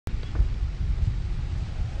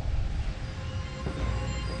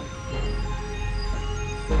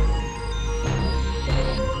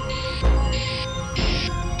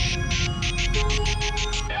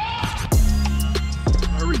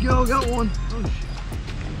go, got one. Oh, shit.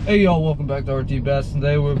 Hey y'all, welcome back to RT Bass.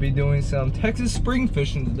 Today we'll be doing some Texas spring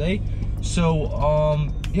fishing today. So,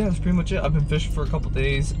 yeah, that's pretty much it. I've been fishing for a couple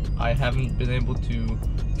days. I haven't been able to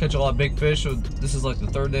catch a lot of big fish, so this is like the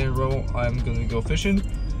third day in a row I'm gonna go fishing.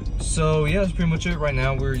 So yeah, that's pretty much it. Right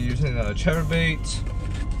now we're using a chatterbait,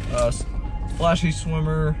 flashy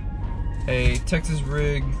swimmer, a Texas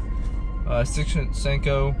rig, 6-inch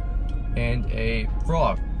Senko, and a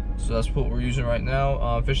frog. So that's what we're using right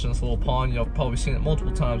now. Fishing this little pond. You've probably seen it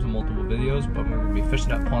multiple times in multiple videos, but we're going to be fishing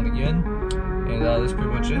that pond again. And that's pretty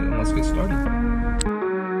much it, and let's get started.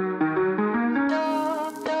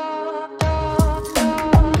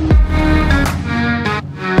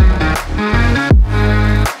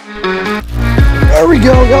 There we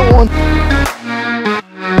go, got one.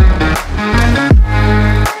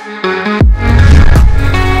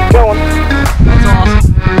 Got one. That's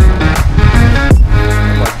awesome.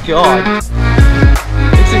 Oh my god.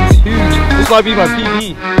 This thing's huge. This might be my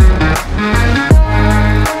PB.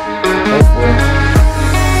 Hopefully.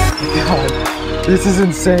 God, this is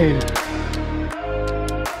insane.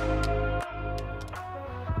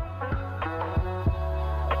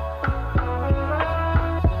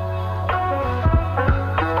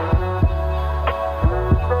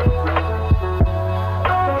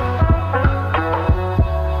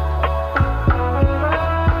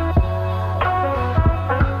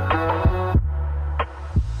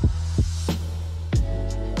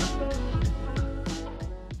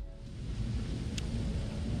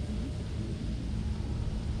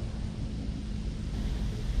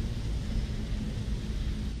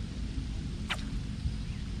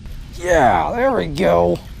 Yeah, there we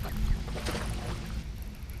go.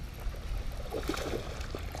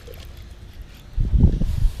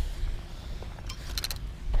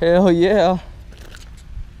 Hell yeah.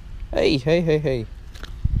 Hey, hey, hey, hey.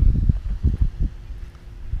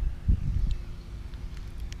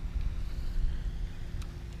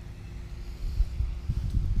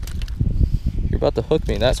 You're about to hook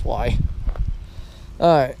me, that's why.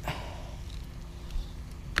 Alright.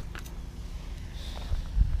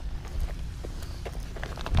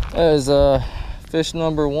 That is fish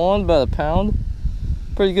number one, about a pound.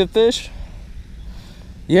 Pretty good fish.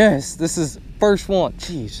 Yes, this is first one.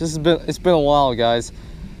 Jeez, it's been a while, guys.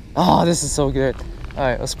 Oh, this is so good. All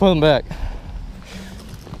right, let's put him back.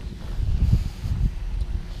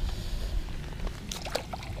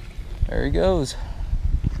 There he goes.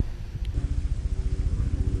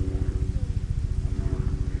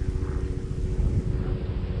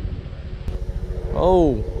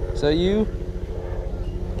 Oh, is that you?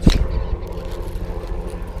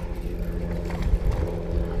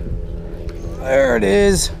 There it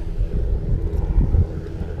is.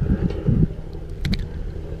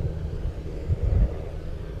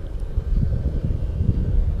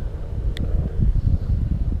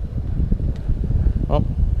 Oh.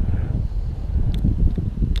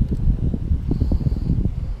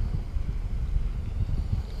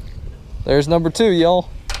 There's number two, y'all.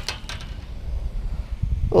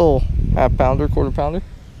 Little half pounder, quarter pounder.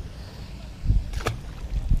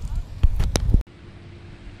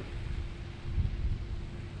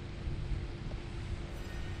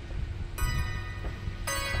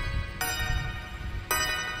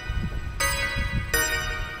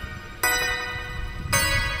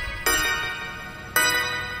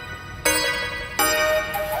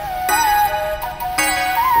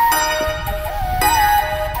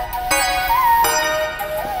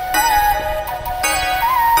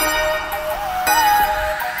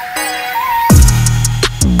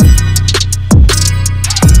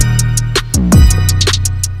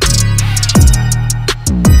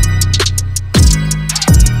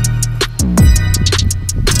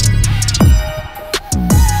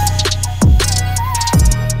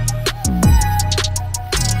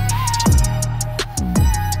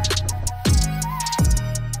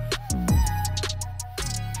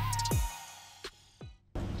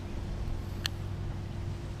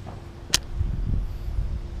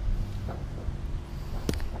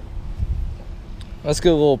 That's a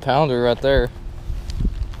good little pounder right there.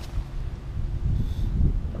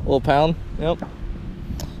 Little pound, yep.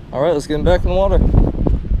 All right, let's get him back in the water.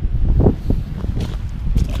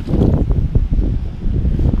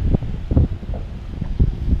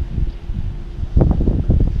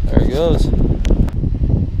 There he goes.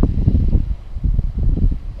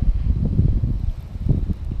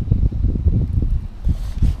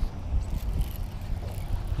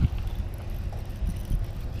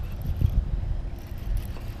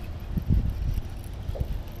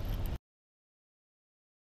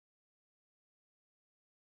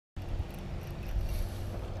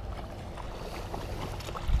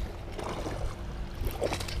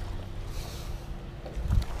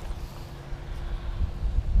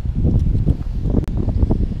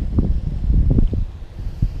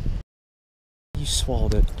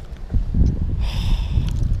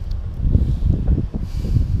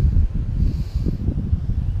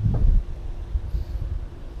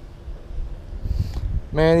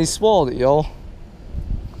 Man, he swallowed it, y'all.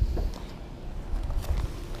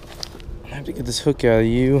 I have to get this hook out of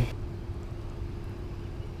you.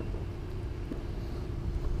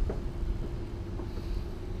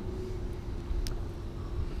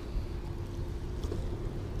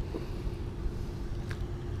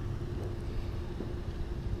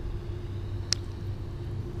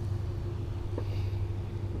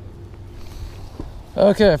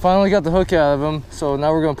 Okay, I finally got the hook out of him, so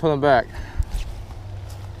now we're gonna put him back.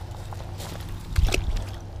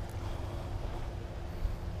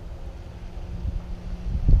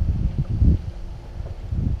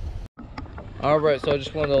 Alright, so I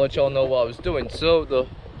just wanted to let y'all know what I was doing. So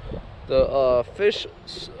the fish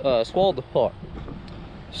swallowed the hook.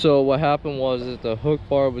 So what happened was that the hook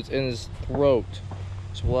bar was in his throat.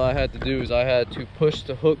 So what I had to do is I had to push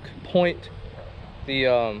the hook point,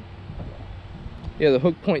 the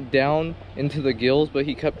hook point down into the gills, but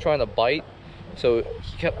he kept trying to bite. So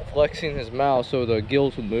he kept flexing his mouth so the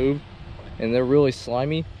gills would move, and they're really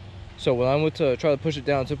slimy. So when I went to try to push it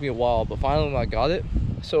down, it took me a while, but finally when I got it,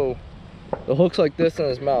 so the hook's like this in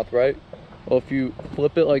his mouth, right? Well, if you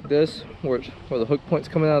flip it like this, where the hook point's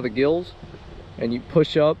coming out of the gills, and you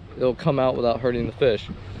push up, it'll come out without hurting the fish.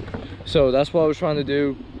 So that's what I was trying to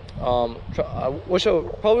do. I wish I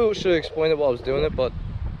probably should have explained it while I was doing it, but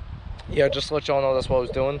yeah, just to let y'all know that's what I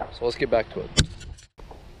was doing. So let's get back to it.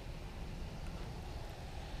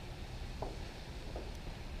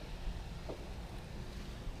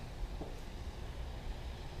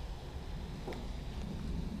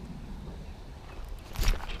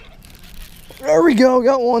 There we go,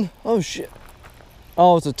 got one. Oh shit.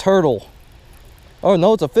 Oh, it's a turtle. Oh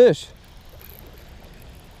no, it's a fish.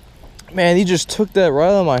 Man, he just took that right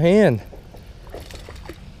out of my hand.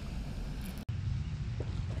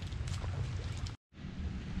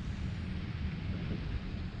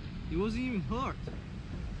 He wasn't even hooked.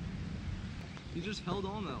 He just held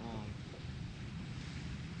on that long.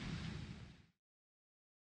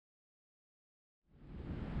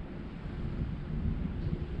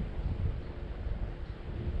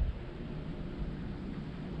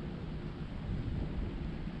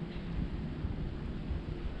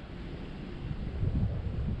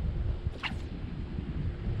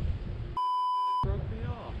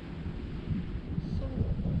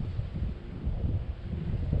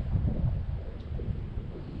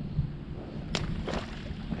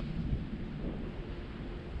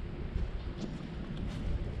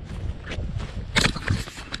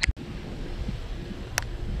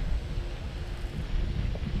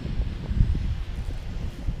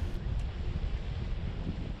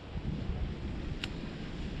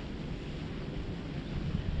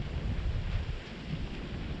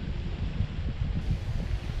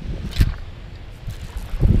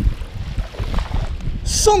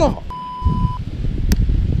 Son of a...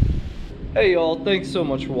 Hey y'all, thanks so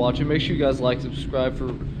much for watching. Make sure you guys like, subscribe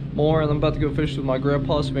for more, and I'm about to go fish with my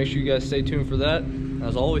grandpa, so make sure you guys stay tuned for that. And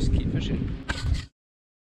as always, keep fishing.